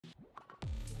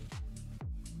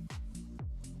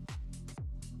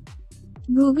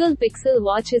Google Pixel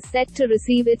Watch is set to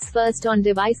receive its first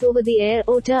on-device over-the-air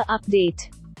OTA update.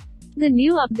 The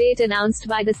new update announced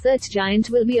by the search giant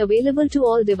will be available to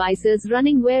all devices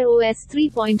running Wear OS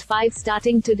 3.5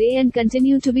 starting today and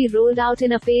continue to be rolled out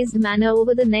in a phased manner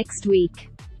over the next week.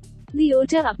 The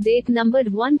OTA update numbered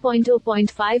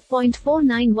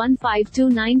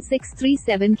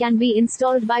 1.0.5.49152963 can be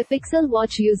installed by Pixel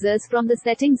Watch users from the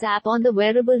Settings app on the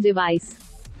wearable device.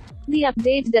 The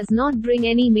update does not bring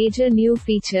any major new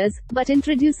features, but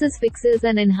introduces fixes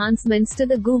and enhancements to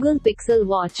the Google Pixel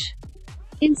Watch.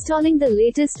 Installing the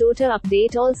latest OTA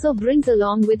update also brings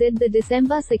along with it the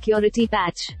December security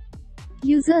patch.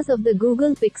 Users of the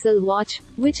Google Pixel Watch,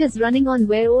 which is running on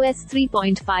Wear OS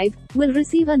 3.5, will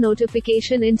receive a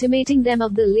notification intimating them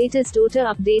of the latest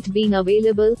OTA update being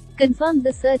available, confirmed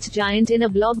the search giant in a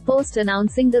blog post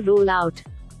announcing the rollout.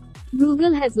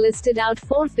 Google has listed out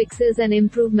 4 fixes and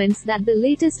improvements that the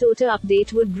latest OTA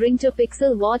update would bring to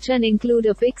Pixel Watch and include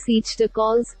a fix each to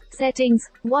calls, settings,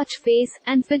 watch face,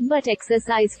 and Fitbit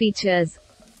exercise features.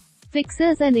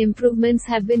 Fixes and improvements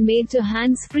have been made to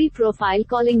hands-free profile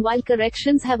calling, while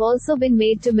corrections have also been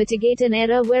made to mitigate an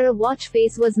error where a watch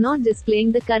face was not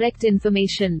displaying the correct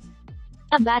information.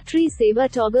 A battery saver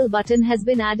toggle button has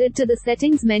been added to the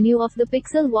settings menu of the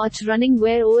Pixel Watch running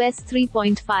Wear OS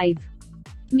 3.5.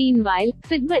 Meanwhile,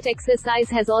 Fitbit exercise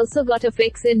has also got a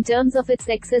fix in terms of its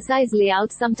exercise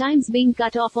layout sometimes being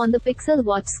cut off on the Pixel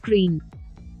Watch screen.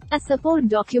 A support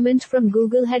document from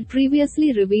Google had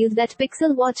previously revealed that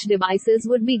Pixel Watch devices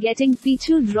would be getting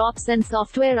feature drops and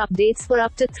software updates for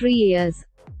up to 3 years.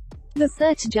 The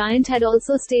search giant had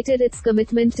also stated its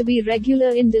commitment to be regular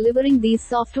in delivering these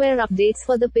software updates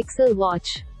for the Pixel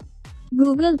Watch.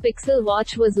 Google Pixel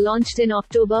Watch was launched in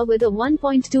October with a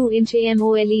 1.2-inch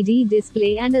AMOLED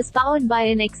display and is powered by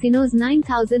an Exynos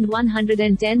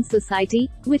 9110 Society,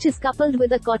 which is coupled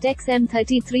with a Cortex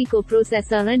M33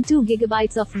 coprocessor and 2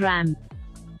 GB of RAM.